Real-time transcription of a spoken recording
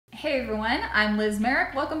Hey everyone, I'm Liz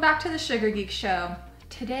Merrick. Welcome back to the Sugar Geek Show.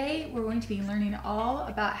 Today we're going to be learning all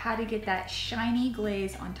about how to get that shiny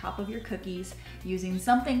glaze on top of your cookies using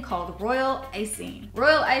something called Royal Icing.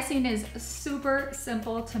 Royal Icing is super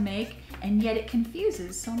simple to make, and yet it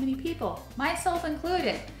confuses so many people, myself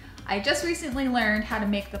included. I just recently learned how to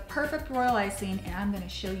make the perfect Royal Icing, and I'm going to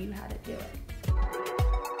show you how to do it.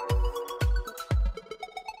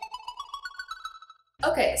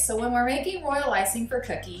 Okay, so when we're making royal icing for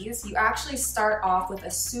cookies, you actually start off with a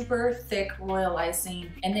super thick royal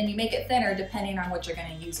icing, and then you make it thinner depending on what you're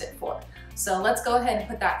going to use it for. So let's go ahead and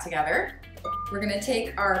put that together. We're going to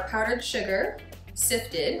take our powdered sugar,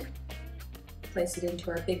 sifted, place it into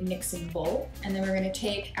our big mixing bowl, and then we're going to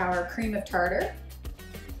take our cream of tartar,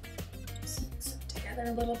 just mix it together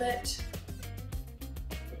a little bit,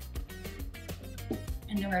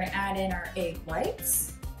 and then we're going to add in our egg whites.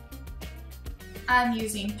 I'm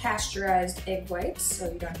using pasteurized egg whites,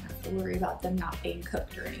 so you don't have to worry about them not being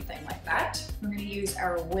cooked or anything like that. We're going to use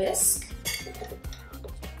our whisk.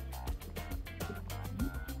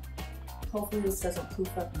 Hopefully this doesn't poof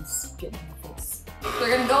up and get in my face. We're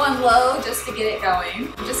going to go on low just to get it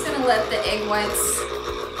going. I'm just going to let the egg whites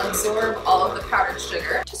absorb all of the powdered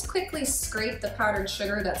sugar. Just quickly scrape the powdered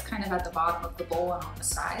sugar that's kind of at the bottom of the bowl and on the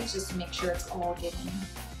sides, just to make sure it's all getting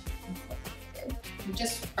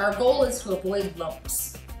our goal is to avoid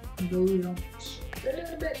lumps. No lumps. A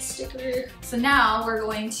little bit sticky. So now we're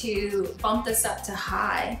going to bump this up to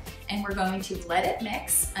high, and we're going to let it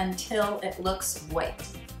mix until it looks white.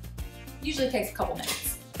 Usually takes a couple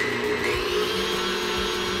minutes.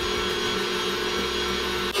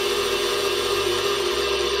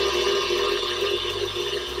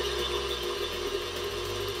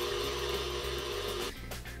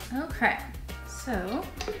 Okay, so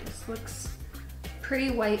this looks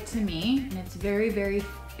pretty white to me, and it's very, very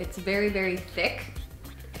thick.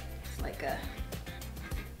 It's like a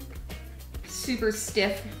super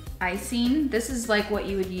stiff icing. This is like what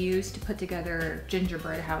you would use to put together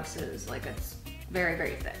gingerbread houses. Like, it's very,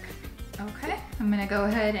 very thick. Okay, I'm gonna go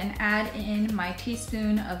ahead and add in my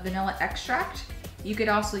teaspoon of vanilla extract. You could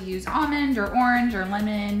also use almond or orange or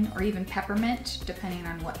lemon or even peppermint, depending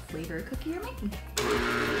on what flavor cookie you're making.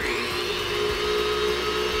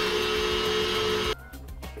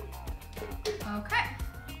 Okay,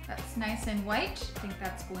 that's nice and white. I think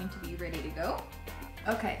that's going to be ready to go.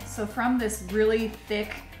 Okay, so from this really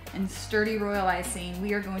thick and sturdy royal icing,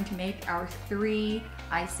 we are going to make our 3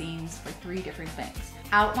 icings for 3 different things: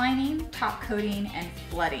 outlining, top coating, and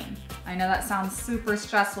flooding. I know that sounds super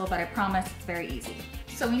stressful, but I promise it's very easy.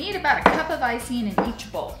 So we need about a cup of icing in each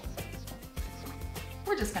bowl.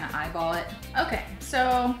 We're just gonna eyeball it. Okay,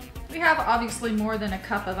 so we have obviously more than a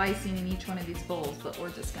cup of icing in each one of these bowls, but we're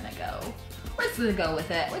just gonna go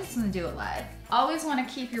with it. We're just gonna do it live. Always wanna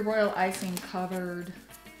keep your royal icing covered.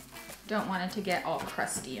 Don't want it to get all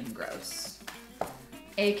crusty and gross,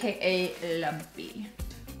 AKA lumpy.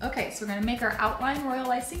 Okay, so we're gonna make our outline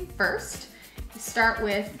royal icing first. We start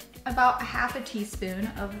with about a half a teaspoon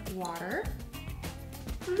of water.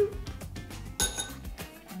 And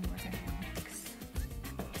we're gonna mix.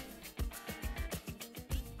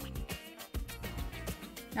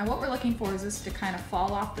 Now what we're looking for is this to kind of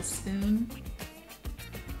fall off the spoon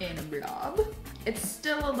in a blob. It's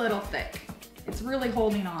still a little thick. It's really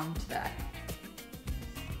holding on to that.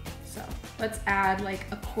 So let's add like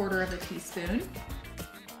a quarter of a teaspoon.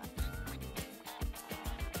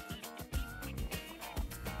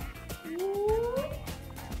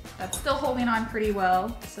 That's still holding on pretty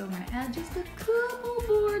well, so I'm gonna add just a couple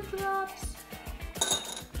more drops.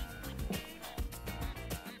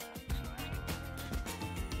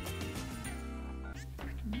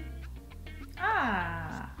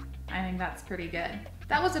 I think that's pretty good.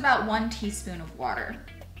 That was about 1 teaspoon of water,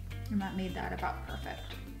 and that made that about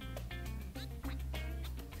perfect.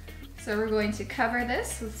 So we're going to cover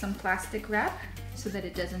this with some plastic wrap so that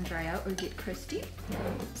it doesn't dry out or get crusty.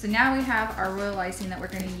 So now we have our royal icing that we're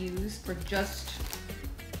going to use for just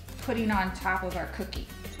putting on top of our cookie.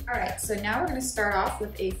 All right, so now we're going to start off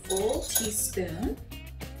with a full teaspoon.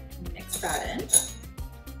 Mix that in.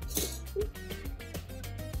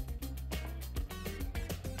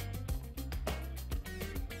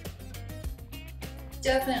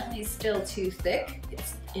 Definitely still too thick.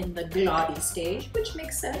 It's in the globby stage, which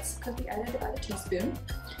makes sense because we added about a teaspoon.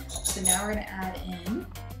 So now we're gonna add in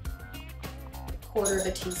a quarter of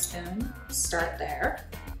a teaspoon. Start there.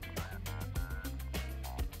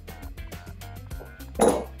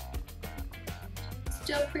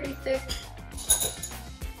 Still pretty thick.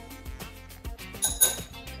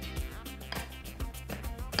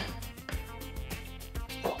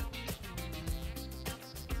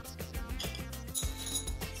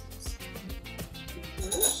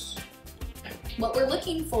 What we're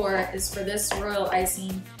looking for is for this royal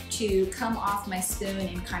icing to come off my spoon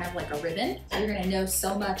in kind of like a ribbon. You're gonna know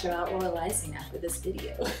so much about royal icing after this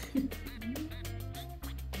video.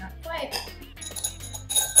 Not quite.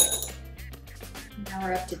 Now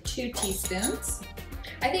we're up to 2 teaspoons.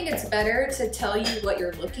 I think it's better to tell you what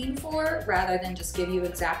you're looking for rather than just give you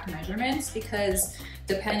exact measurements, because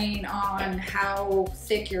depending on how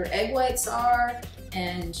thick your egg whites are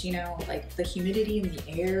and, you know, like the humidity in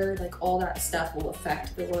the air, like all that stuff will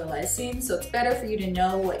affect the royal icing. So it's better for you to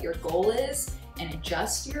know what your goal is and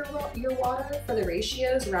adjust your water for the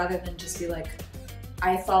ratios rather than just be like,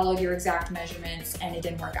 I followed your exact measurements and it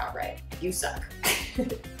didn't work out right. You suck.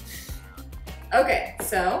 Okay,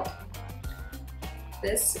 so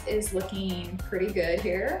this is looking pretty good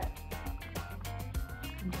here.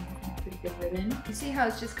 Pretty good ribbon. You see how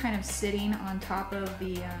it's just kind of sitting on top of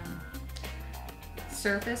the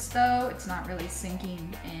surface though? It's not really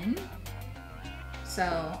sinking in. So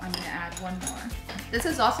I'm gonna add one more. This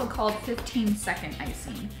is also called 15-second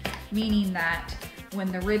icing, meaning that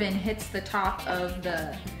when the ribbon hits the top of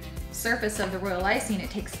the surface of the royal icing, it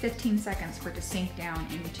takes 15 seconds for it to sink down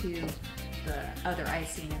into the other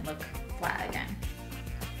icing and look flat again.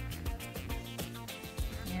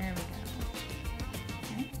 There we go.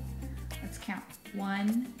 Okay, let's count.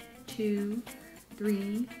 1, 2,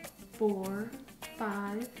 3, 4,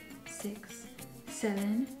 5, 6,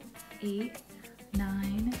 7, 8,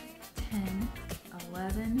 9, 10,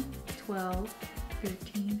 11, 12,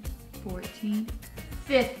 13, 14,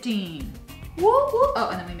 15. Woo, woo. Oh,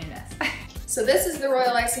 and then we made a mess. So this is the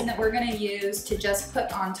royal icing that we're gonna use to just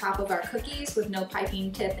put on top of our cookies with no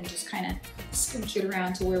piping tip and just kind of scooch it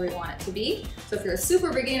around to where we want it to be. So if you're a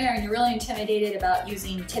super beginner and you're really intimidated about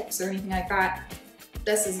using tips or anything like that,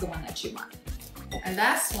 this is the one that you want. Our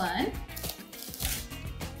last one,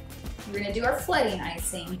 we're gonna do our flooding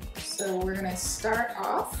icing. So we're gonna start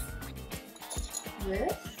off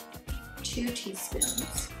with 2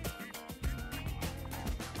 teaspoons.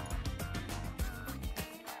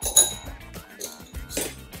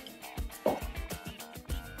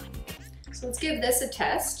 So let's give this a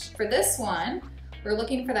test. For this one, we're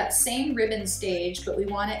looking for that same ribbon stage, but we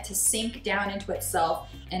want it to sink down into itself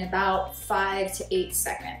in about 5 to 8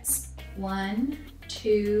 seconds. 1,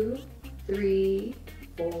 2, 3,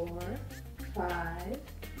 4, 5,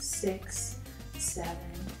 6, 7,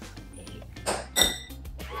 8.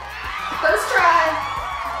 First try.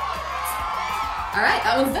 All right,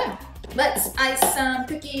 that one's done. Let's ice some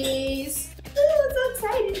cookies. Ooh, I'm so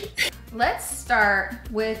excited. Let's start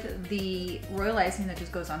with the royal icing that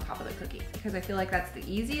just goes on top of the cookie, because I feel like that's the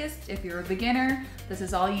easiest. If you're a beginner, this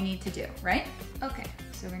is all you need to do, right? Okay,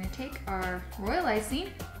 so we're gonna take our royal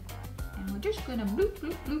icing and we're just gonna bloop,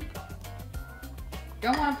 bloop, bloop.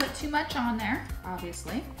 Don't wanna put too much on there,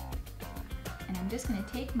 obviously. And I'm just gonna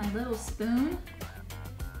take my little spoon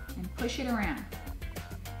and push it around.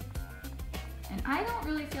 And I don't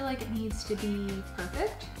really feel like it needs to be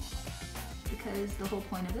perfect, because the whole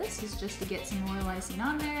point of this is just to get some royal icing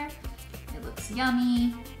on there. It looks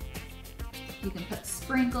yummy. You can put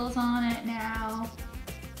sprinkles on it now.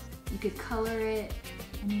 You could color it.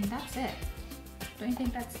 I mean, that's it. Don't you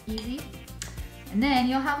think that's easy? And then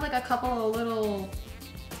you'll have like a couple of little,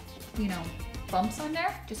 you know, bumps on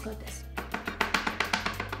there. Just go like this.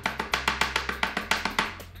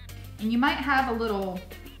 And you might have a little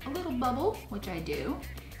bubble, which I do.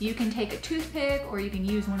 You can take a toothpick or you can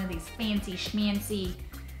use one of these fancy schmancy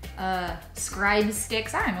scribe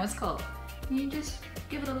sticks. I don't know what it's called. And you just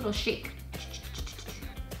give it a little shake.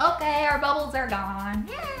 Okay, our bubbles are gone.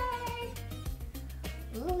 Yay!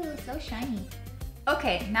 Ooh, so shiny.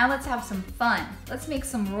 Okay, now let's have some fun. Let's make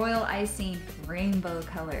some royal icing rainbow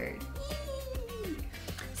colored. Yay!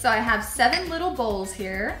 So I have 7 little bowls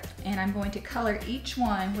here, and I'm going to color each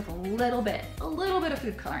one with a little bit of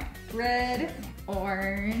food coloring. Red,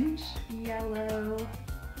 orange, yellow,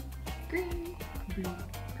 green, blue,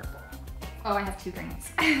 purple. Oh, I have 2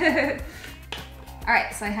 greens. All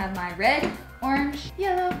right, so I have my red, orange,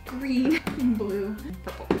 yellow, green, blue, and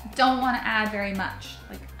purple. Don't want to add very much,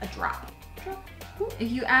 like a drop.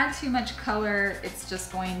 If you add too much color, it's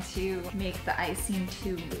just going to make the icing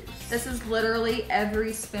too loose. This is literally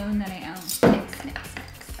every spoon that I own. Mix, mix, mix.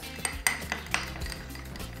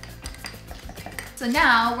 So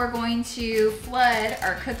now we're going to flood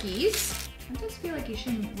our cookies. I just feel like you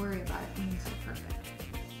shouldn't worry about it being so perfect.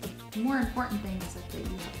 The more important thing is that you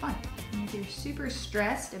have fun. And if you're super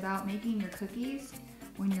stressed about making your cookies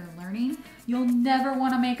when you're learning, you'll never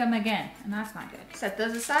want to make them again, and that's not good. Set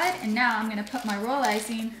those aside, and now I'm gonna put my royal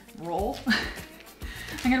icing,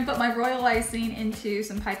 I'm gonna put my royal icing into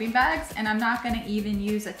some piping bags, and I'm not gonna even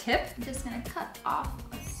use a tip. I'm just gonna cut off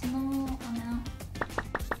a small amount.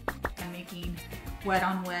 I'm making wet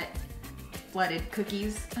on wet flooded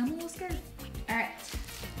cookies. I'm a little scared. All right,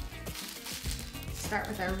 start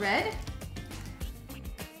with our red.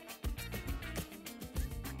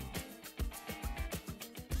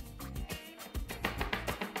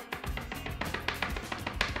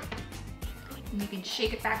 And you can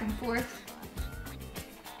shake it back and forth.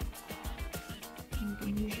 And you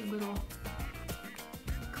can use your little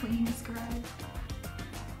clean scribe.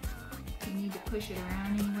 If you need to push it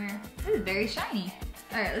around anywhere. This is very shiny.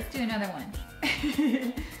 All right, let's do another one.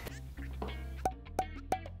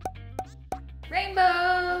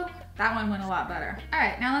 Rainbow! That one went a lot better. All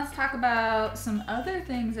right, now let's talk about some other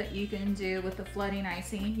things that you can do with the flooding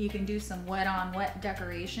icing. You can do some wet on wet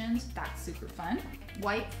decorations. That's super fun.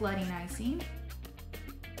 White flooding icing.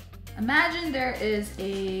 Imagine there is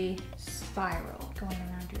a spiral going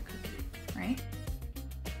around your cookie, right?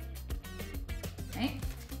 Right?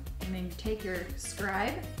 And then you take your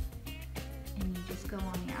scribe and you just go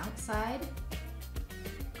on the outside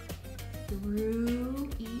through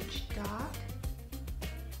each dot.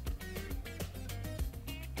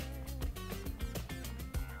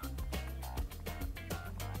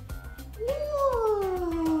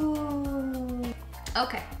 Ooh.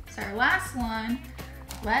 Okay, so our last one,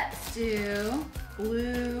 let's do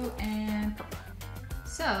blue and purple.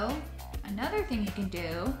 So another thing you can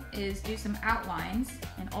do is do some outlines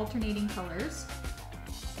in alternating colors.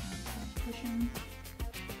 Push them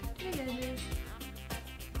to the edges.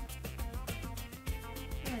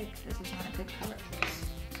 I feel like this is not a good color choice.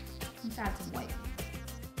 Let's add some white.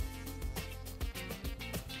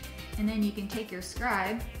 And then you can take your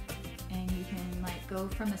scribe and you can like go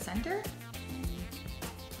from the center and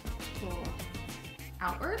pull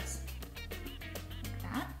outwards like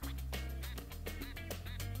that.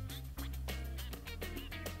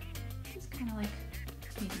 Just kind of like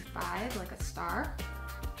maybe 5, like a star.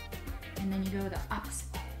 And then you go the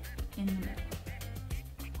opposite way in the middle.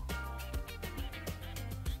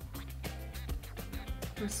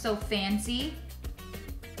 We're so fancy.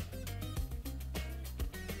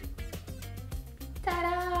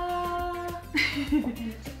 Ta-da!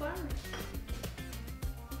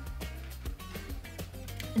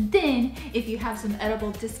 And then, if you have some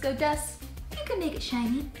edible disco dust, you can make it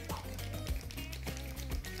shiny.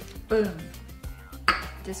 Boom.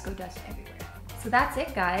 Disco dust everywhere. So that's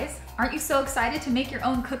it, guys. Aren't you so excited to make your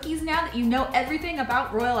own cookies now that you know everything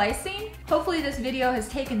about royal icing? Hopefully this video has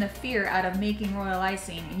taken the fear out of making royal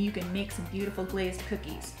icing and you can make some beautiful glazed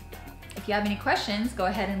cookies. If you have any questions, go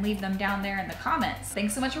ahead and leave them down there in the comments.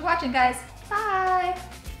 Thanks so much for watching, guys. Bye!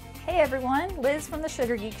 Hey everyone, Liz from the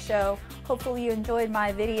Sugar Geek Show. Hopefully you enjoyed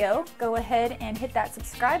my video. Go ahead and hit that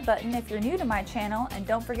subscribe button if you're new to my channel, and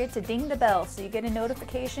don't forget to ding the bell so you get a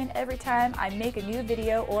notification every time I make a new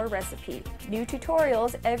video or recipe. New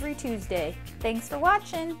tutorials every Tuesday. Thanks for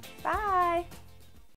watching. Bye!